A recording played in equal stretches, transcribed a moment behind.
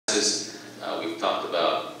we've talked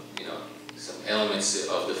about, some elements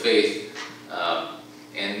of the faith,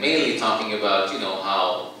 and mainly talking about,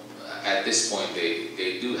 how at this point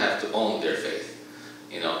they do have to own their faith,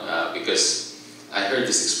 because I heard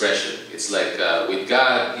this expression. It's like with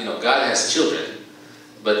God, God has children,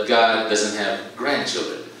 but God doesn't have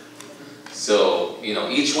grandchildren. So,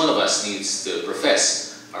 each one of us needs to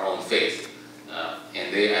profess our own faith.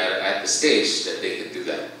 And they are at the stage that they can do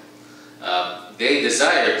that. They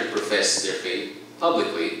desire to profess their faith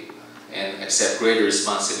publicly and accept greater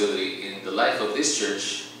responsibility in the life of this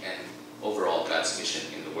church and overall God's mission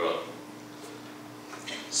in the world.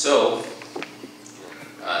 So,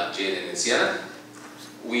 Jaden and Siena,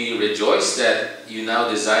 we rejoice that you now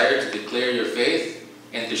desire to declare your faith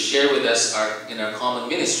and to share with us in our common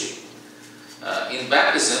ministry. In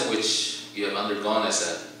baptism, which you have undergone as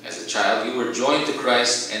a child, you were joined to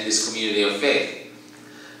Christ and this community of faith.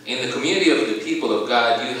 In the community of the people of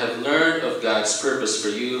God, you have learned of God's purpose for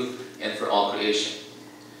you and for all creation.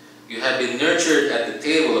 You have been nurtured at the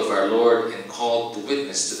table of our Lord and called to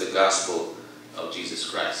witness to the gospel of Jesus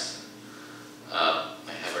Christ. I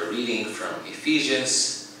have a reading from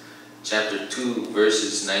Ephesians chapter 2,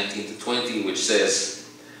 verses 19 to 20, which says,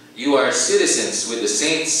 "You are citizens with the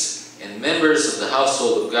saints and members of the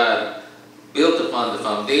household of God, built upon the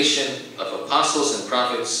foundation of apostles and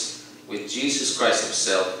prophets, with Jesus Christ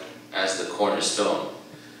himself as the cornerstone."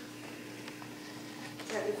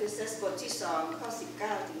 จากเอเฟซัสบทที่2ข้อ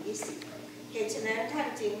19ถึง20เหตุฉะนั้นท่าน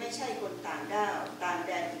จึงไม่ใช่คนต่างด้าวต่างแ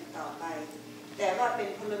ดนอีกต่อไปแต่ว่าเป็น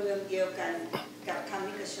พลเมืองเดียวกันกับธรร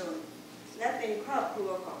มิกชนและเป็นครอบครั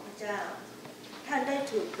วของพระเจ้าท่านได้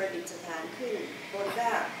ถูกประดิษฐานขึ้นบนร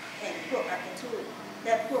ากแห่งพวกอัครทูตแล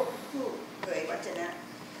ะพวกผู้เผยวจนะ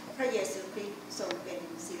พระเยซูคริสต์ทรงเป็น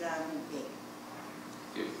ศิลามุงเอก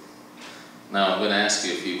Now I'm going to ask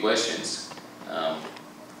you a few questions, and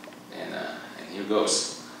here goes.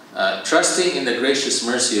 Trusting in the gracious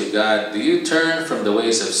mercy of God, do you turn from the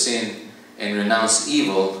ways of sin and renounce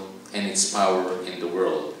evil and its power in the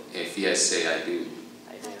world? If yes, say I do.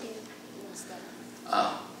 I do.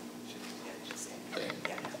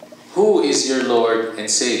 Okay. Who is your Lord and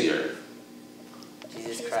Savior?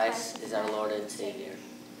 Jesus Christ is our Lord and Savior.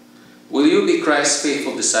 Will you be Christ's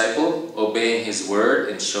faithful disciple, obeying his word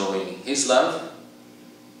and showing his love?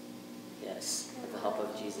 Yes, with the help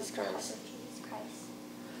of Jesus Christ.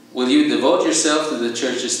 Will you devote yourself to the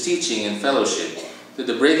church's teaching and fellowship, to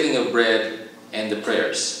the breaking of bread and the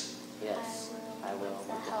prayers? Yes, I will, with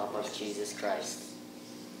the help of Jesus Christ.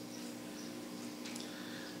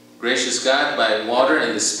 Gracious God, by water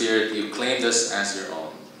and the Spirit, you claimed us as your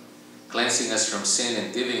own, cleansing us from sin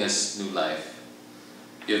and giving us new life.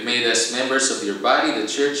 You have made us members of your body, the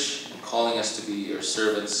church, and calling us to be your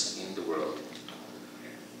servants in the world.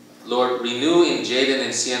 Lord, renew in Jaden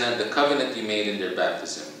and Siena the covenant you made in their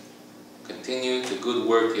baptism. Continue the good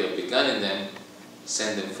work you have begun in them.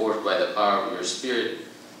 Send them forth by the power of your Spirit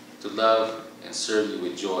to love and serve you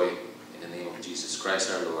with joy. In the name of Jesus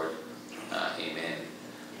Christ our Lord. Amen.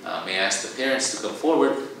 May I ask the parents to come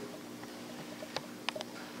forward.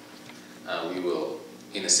 We will,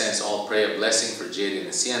 in a sense, all pray a blessing for Jaden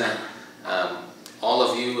and Siena. All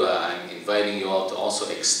of you, I'm inviting you all to also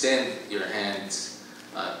extend your hands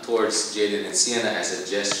towards Jaden and Siena as a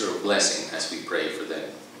gesture of blessing as we pray for them.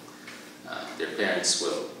 Their parents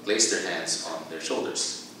will place their hands on their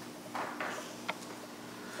shoulders.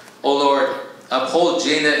 O Lord, uphold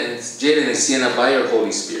Jaden and Siena by your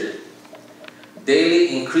Holy Spirit.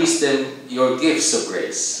 Daily increase them your gifts of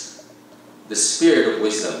grace, the spirit of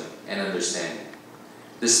wisdom and understanding,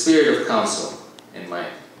 the spirit of counsel and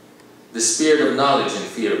might, the spirit of knowledge and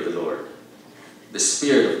fear of the Lord, the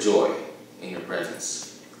spirit of joy in your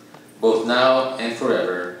presence, both now and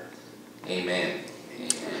forever. Amen.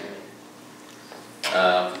 Amen.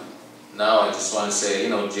 Now I just want to say,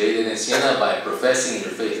 Jaden and Siena, by professing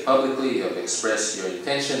your faith publicly, you have expressed your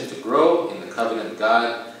intention to grow in the covenant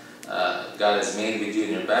God has made with you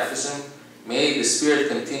in your baptism. May the Spirit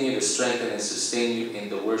continue to strengthen and sustain you in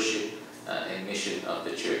the worship and mission of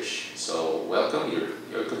the church. So welcome,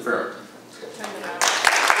 you're confirmed.